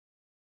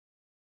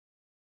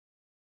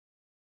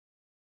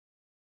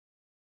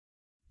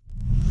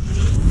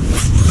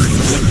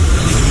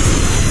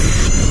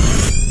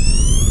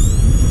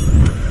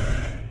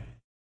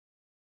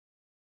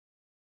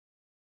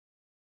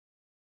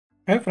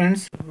Hi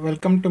friends,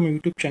 welcome to my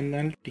YouTube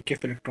channel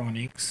TKF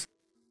Electronics.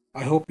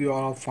 I hope you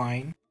are all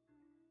fine.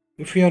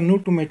 If you are new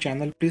to my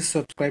channel, please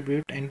subscribe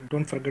it and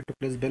don't forget to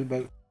press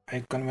bell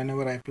icon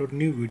whenever I upload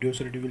new videos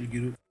so that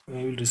you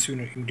will receive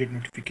an immediate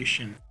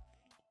notification.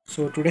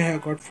 So today I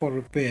got for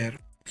repair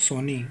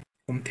Sony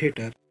home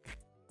theater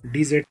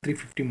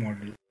DZ350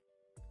 model.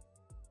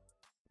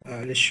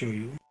 Let's show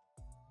you.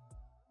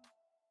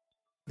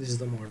 This is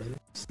the model.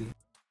 See,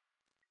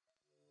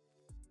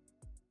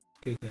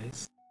 okay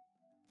guys.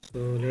 So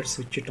let's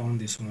switch it on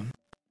this one.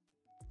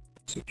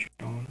 Switch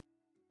it on.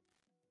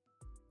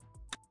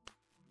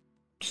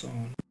 It's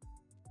on.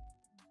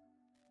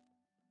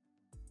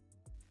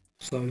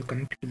 So I will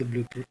connect it to the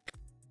Bluetooth.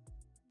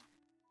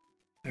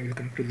 I will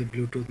connect to the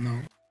Bluetooth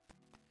now.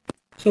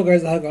 So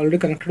guys, I have already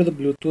connected the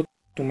Bluetooth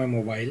to my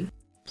mobile.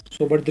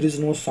 So but there is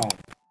no sound.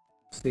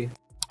 See,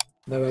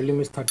 the volume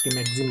is 30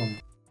 maximum.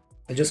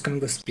 I just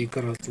connect the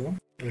speaker also.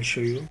 I'll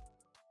show you.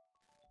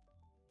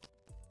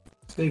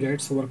 See guys,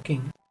 it's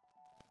working.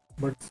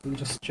 But we'll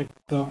just check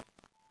the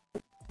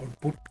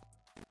output.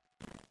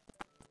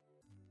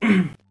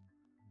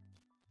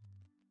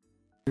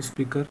 This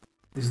speaker.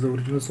 This is the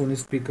original Sony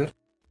speaker.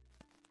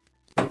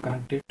 I'll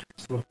connect it.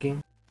 It's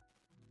working.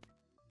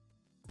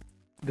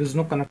 There is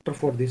no connector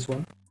for this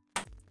one.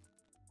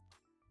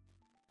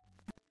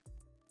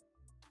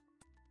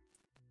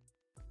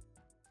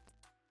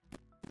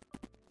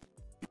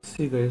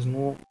 See guys,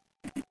 no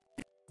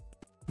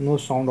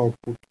sound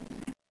output.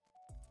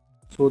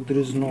 So there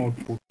is no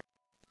output.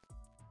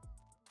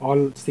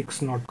 All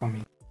 6 not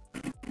coming.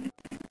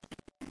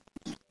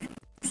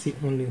 See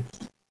only.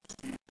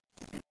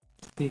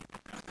 See,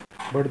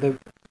 but the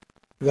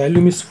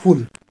volume is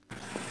full.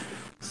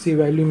 See,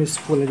 volume is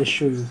full. I'll just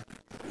show you.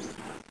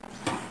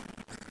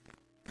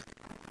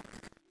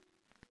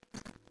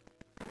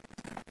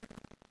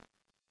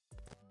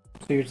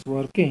 See, it's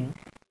working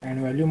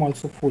and volume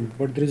also full,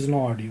 but there is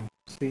no audio.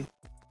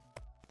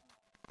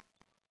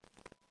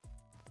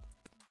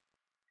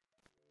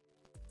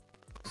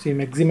 See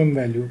maximum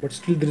value, but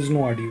still there is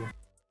no audio.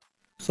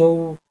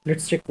 So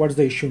let's check what's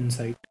the issue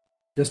inside.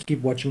 Just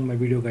keep watching my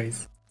video,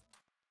 guys.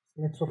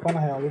 Let's open.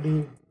 I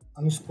already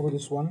unscrew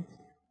this one.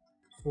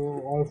 So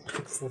all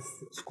 6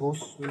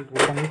 screws will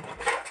open it.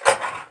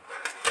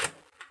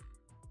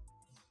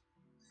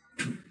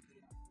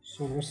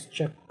 So let's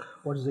check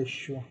what's the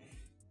issue.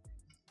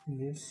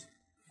 This,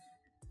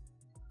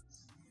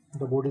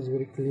 the board is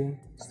very clean.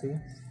 See,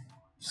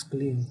 it's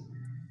clean.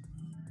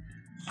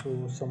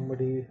 So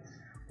somebody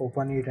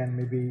open it and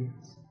maybe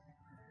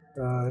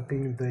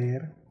clean with the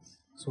air.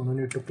 So no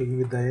need to clean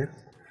with the air.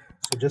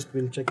 So just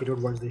we'll check it out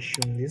what's the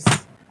issue in this.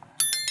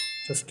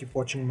 Just keep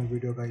watching my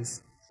video,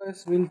 guys.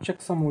 First we'll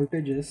check some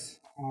voltages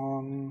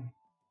on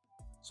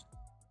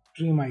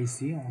stream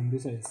IC on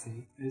this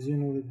IC. As you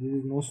know, there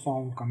is no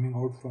sound coming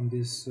out from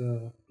this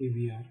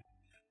AVR,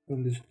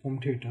 from this home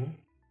theater.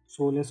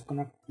 So let's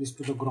connect this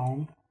to the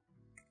ground.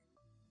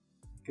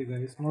 Okay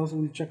guys, now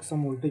we'll check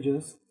some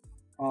voltages.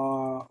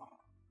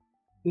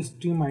 This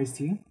stream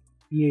IC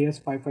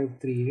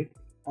EAS5538.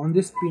 On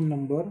this pin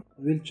number,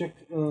 we'll check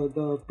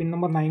the pin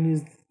number 9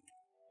 is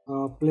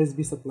plus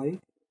B supply.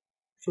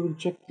 So we'll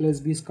check plus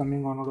B is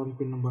coming on or on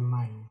pin number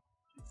 9.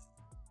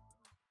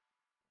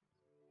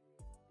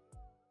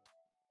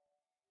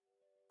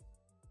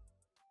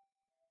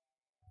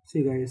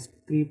 See guys,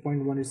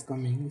 3.1 is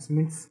coming. This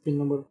means pin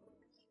number,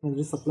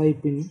 the supply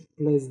pin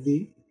plus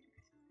B,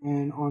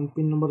 and on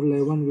pin number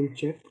 11 we'll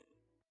check.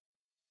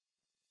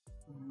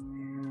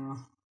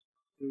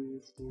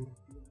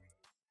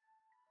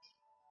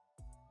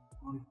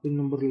 On pin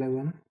number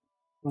 11,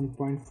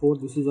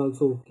 1.4. This is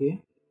also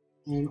okay.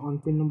 And on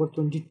pin number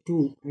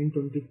 22 and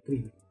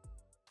 23,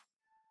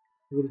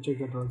 we'll check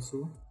that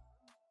also.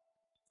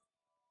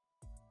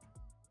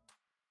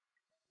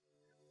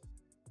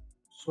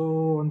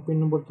 So on pin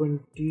number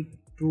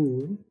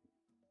 22,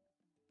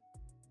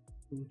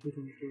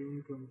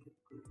 21,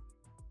 22,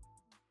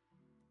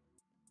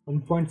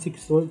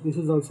 1.6 volt, this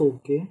is also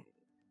okay.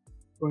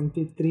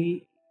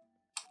 23,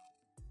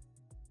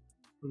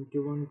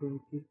 21,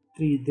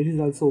 23, this is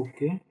also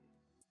okay.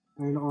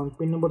 And on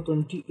pin number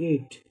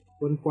 28,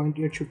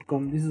 1.8 should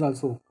come, this is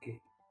also okay.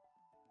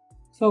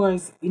 So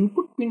guys,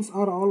 input pins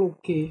are all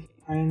okay,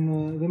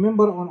 and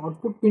remember on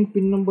output pin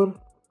number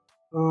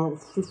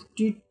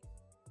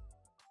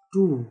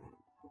 52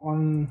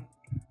 on,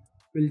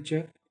 we'll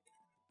check.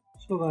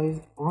 So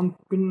guys, on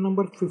pin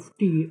number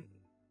 50,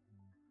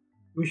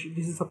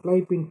 this is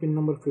supply pin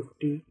number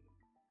 50.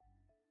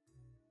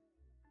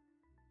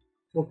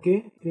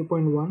 Okay,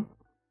 3.1.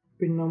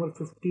 Pin number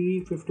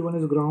 50, 51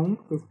 is ground.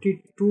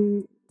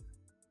 52,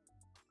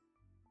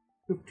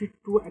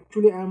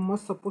 actually I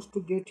must supposed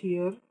to get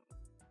here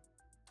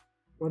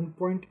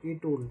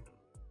 1.8 volt.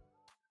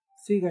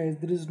 See guys,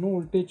 there is no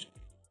voltage.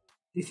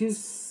 This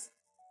is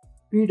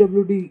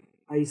PWD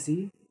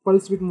IC,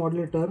 pulse width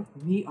modulator,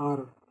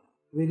 VR,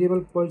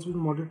 variable pulse width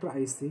modulator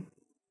IC.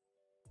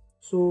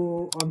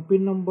 So on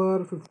pin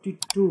number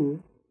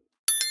 52,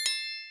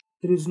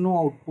 there is no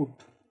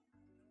output.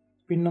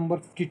 pin number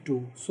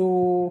 52.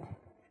 So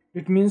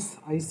it means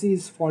IC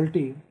is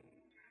faulty.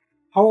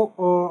 How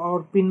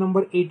our pin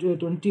number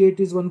 28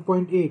 is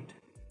 1.8.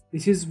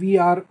 This is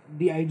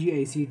VRDIG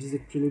IC. It is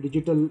actually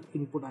digital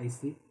input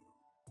IC.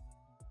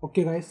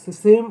 Okay guys, the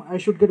same I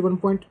should get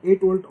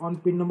 1.8 volt on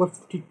pin number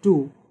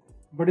 52,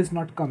 but it's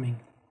not coming.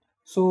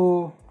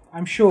 So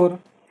I'm sure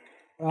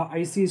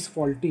IC is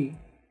faulty,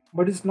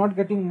 but it's not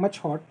getting much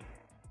hot.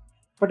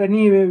 But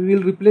anyway,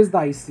 we'll replace the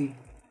IC.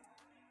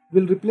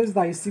 We'll replace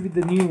the IC with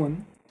the new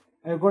one.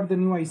 I got the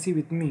new IC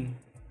with me.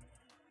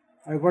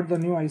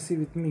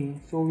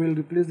 So we'll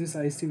replace this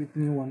IC with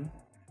new one,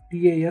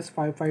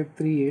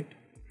 TAS5538.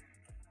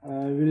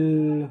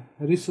 We'll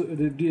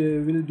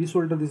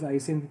desolder this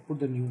IC and put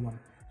the new one.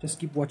 Just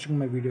keep watching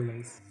my video,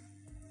 guys.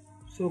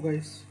 So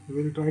guys,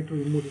 we'll try to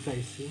remove this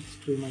IC,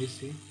 stream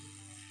IC.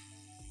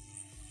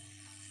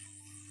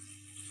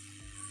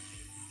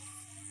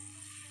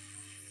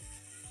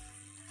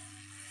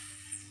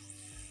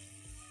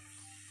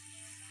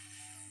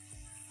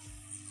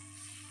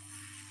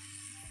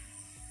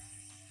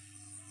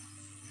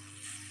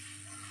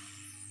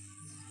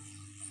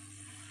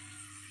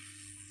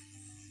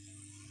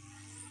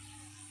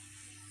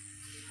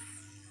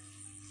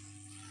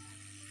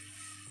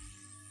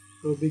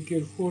 So be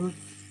careful,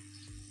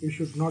 you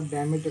should not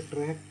damage the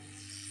track.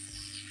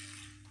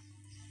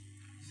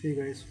 See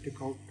guys,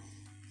 take out.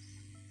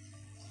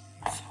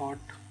 It's hot.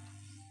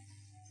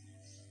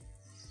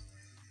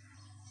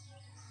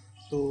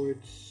 So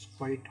it's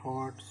quite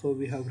hot. So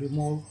we have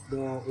removed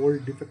the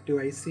old defective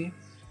IC.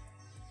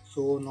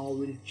 So now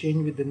we'll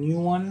change with the new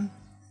one.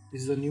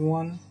 This is the new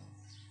one.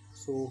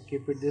 So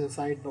keep it this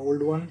aside, the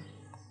old one.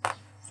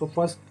 So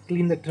first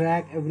clean the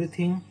track,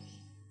 everything.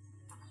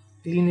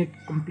 Clean it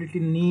completely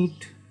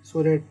neat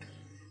so that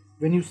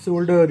when you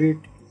solder it,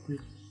 will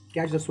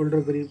catch the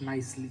solder very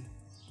nicely.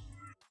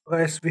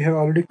 Guys, we have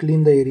already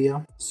cleaned the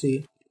area.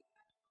 See,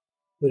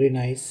 very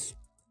nice.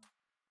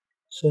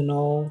 So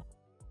now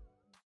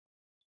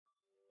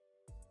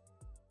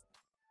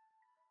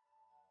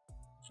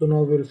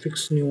we'll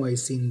fix new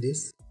IC in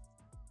this.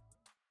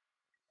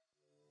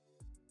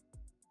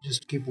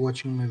 Just keep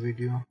watching my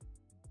video.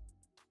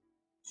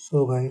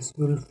 So guys,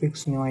 we'll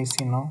fix new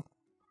IC now.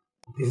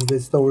 This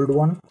is the old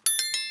one.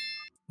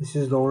 This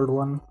is the old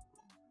one.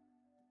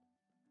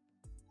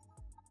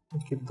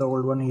 We'll keep the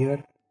old one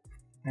here,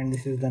 and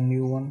this is the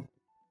new one.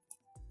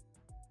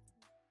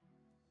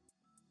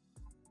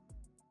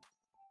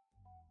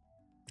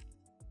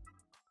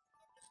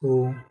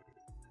 So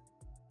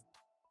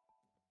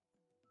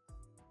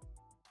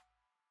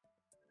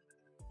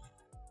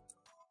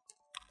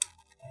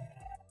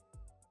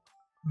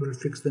we'll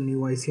fix the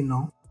new IC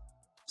now,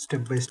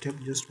 step by step.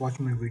 Just watch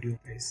my video,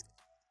 guys.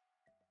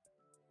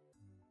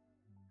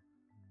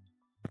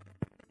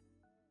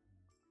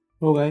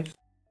 So guys,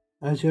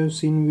 as you have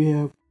seen,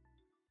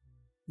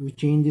 we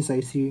changed this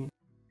IC,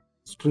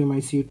 stream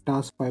IC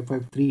task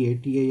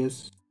 5538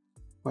 TAS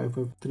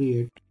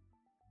 5538.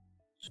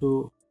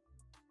 So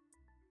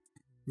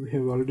we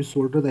have already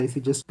soldered the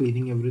IC, just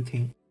cleaning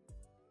everything.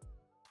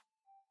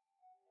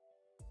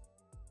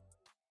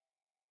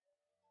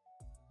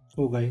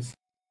 So guys,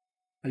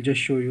 I'll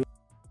just show you.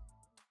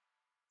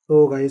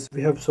 So guys,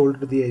 we have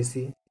soldered the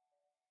IC.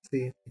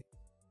 See,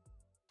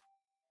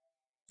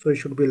 so it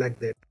should be like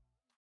that.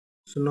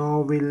 So now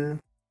we'll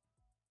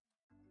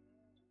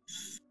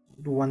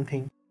do one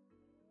thing.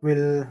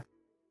 We'll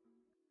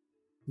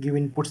give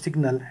input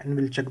signal and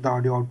we'll check the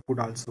audio output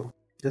also.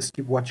 Just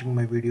keep watching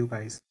my video,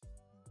 guys.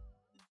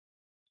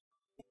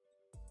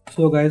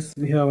 So guys,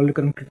 we have already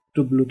connected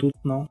to Bluetooth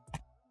now.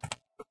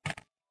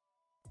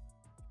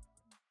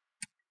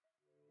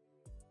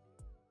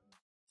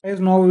 Guys,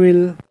 now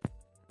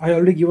I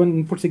already given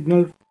input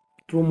signal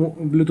through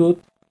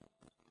Bluetooth.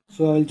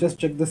 So I'll just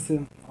check this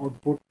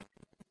output,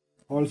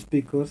 all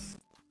speakers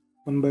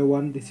one by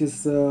one. This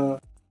is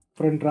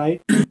front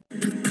right.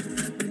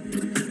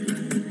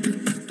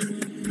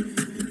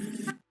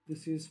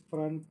 This is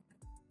front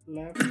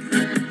left.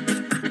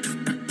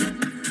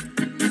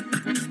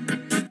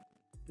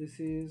 This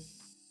is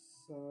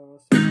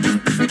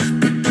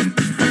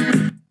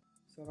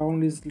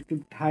surround is little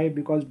bit high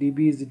because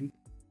dB is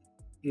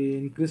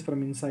increased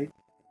from inside.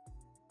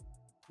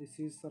 This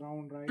is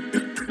surround right.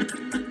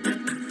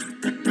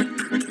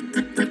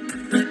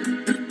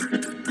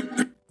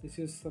 This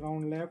is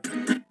surround left.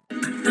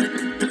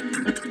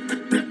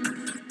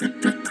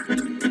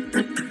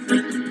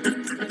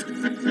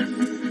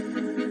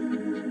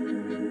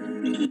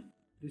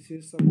 This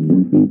is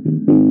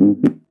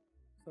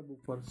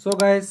subwoofer. So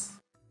guys,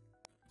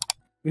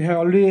 we have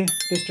already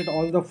tested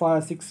all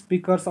the 6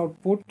 speakers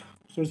output,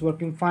 so it's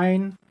working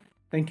fine.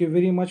 Thank you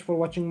very much for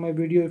watching my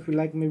video. If you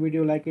like my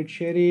video, like it,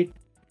 share it,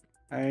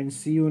 and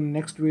see you in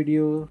next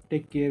video.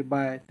 Take care.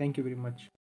 Bye. Thank you very much.